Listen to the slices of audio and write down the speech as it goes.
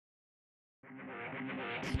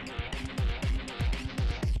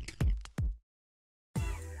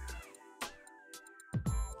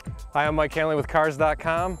Hi, I'm Mike Hanley with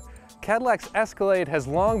Cars.com. Cadillac's Escalade has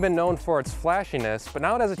long been known for its flashiness, but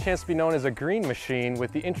now it has a chance to be known as a green machine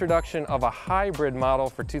with the introduction of a hybrid model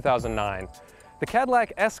for 2009. The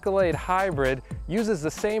Cadillac Escalade Hybrid uses the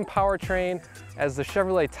same powertrain as the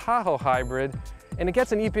Chevrolet Tahoe Hybrid, and it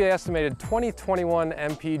gets an EPA estimated 2021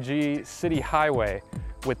 mpg city highway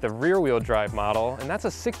with the rear-wheel drive model, and that's a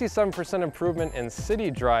 67% improvement in city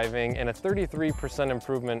driving and a 33%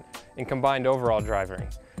 improvement in combined overall driving.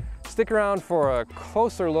 Stick around for a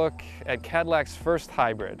closer look at Cadillac's first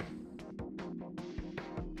hybrid.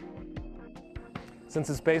 Since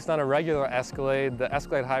it's based on a regular Escalade, the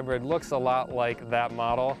Escalade Hybrid looks a lot like that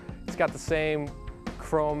model. It's got the same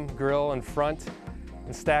chrome grille in front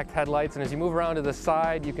and stacked headlights, and as you move around to the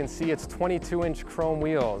side, you can see it's 22-inch chrome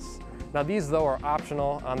wheels. Now these, though, are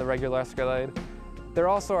optional on the regular Escalade. There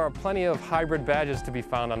also are plenty of hybrid badges to be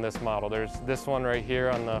found on this model. There's this one right here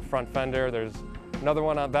on the front fender. There's another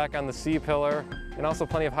one back on the C-pillar, and also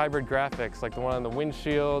plenty of hybrid graphics like the one on the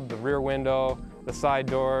windshield, the rear window, the side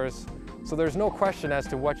doors. So there's no question as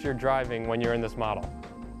to what you're driving when you're in this model.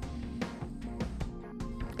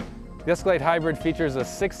 The Escalade Hybrid features a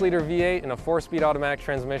 6-liter V8 and a 4-speed automatic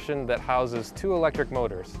transmission that houses 2 electric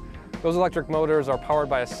motors. Those electric motors are powered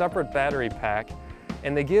by a separate battery pack,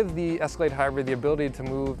 and they give the Escalade Hybrid the ability to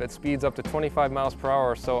move at speeds up to 25 miles per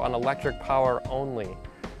hour or so on electric power only,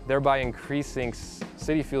 thereby increasing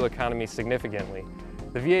city fuel economy significantly.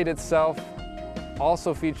 The V8 itself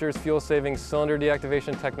also features fuel-saving cylinder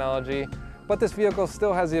deactivation technology, but this vehicle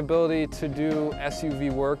still has the ability to do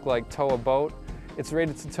SUV work like tow a boat. It's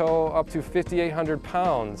rated to tow up to 5,800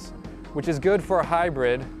 pounds, which is good for a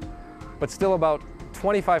hybrid, but still about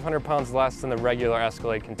 2,500 pounds less than the regular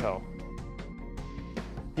Escalade can tow.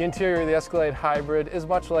 The interior of the Escalade Hybrid is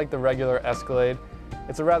much like the regular Escalade.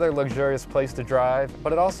 It's a rather luxurious place to drive,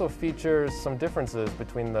 but it also features some differences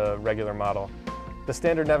between the regular model. The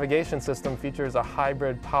standard navigation system features a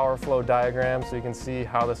hybrid power flow diagram so you can see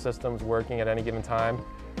how the system's working at any given time.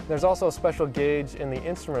 There's also a special gauge in the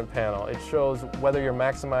instrument panel. It shows whether you're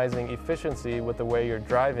maximizing efficiency with the way you're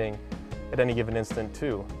driving at any given instant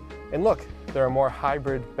too. And look, there are more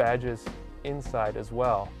hybrid badges inside as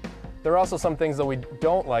well. There are also some things that we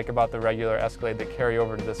don't like about the regular Escalade that carry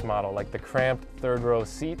over to this model, like the cramped third row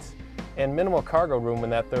seats and minimal cargo room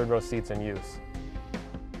when that third row seat's in use.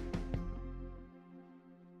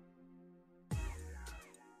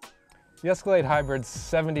 The Escalade Hybrid's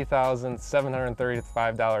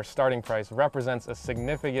 $70,735 starting price represents a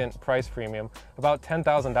significant price premium, about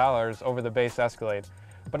 $10,000 over the base Escalade.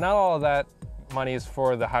 But not all of that money is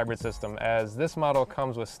for the hybrid system, as this model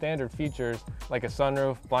comes with standard features like a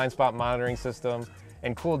sunroof, blind spot monitoring system,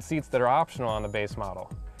 and cooled seats that are optional on the base model.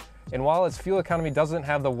 And while its fuel economy doesn't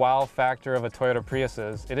have the wow factor of a Toyota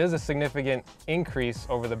Prius's, it is a significant increase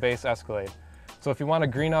over the base Escalade. So if you want to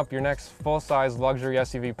green up your next full-size luxury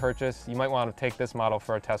SUV purchase, you might want to take this model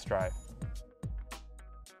for a test drive.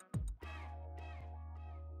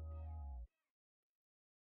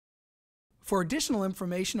 For additional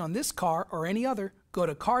information on this car or any other, go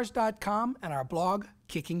to Cars.com and our blog,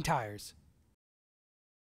 Kicking Tires.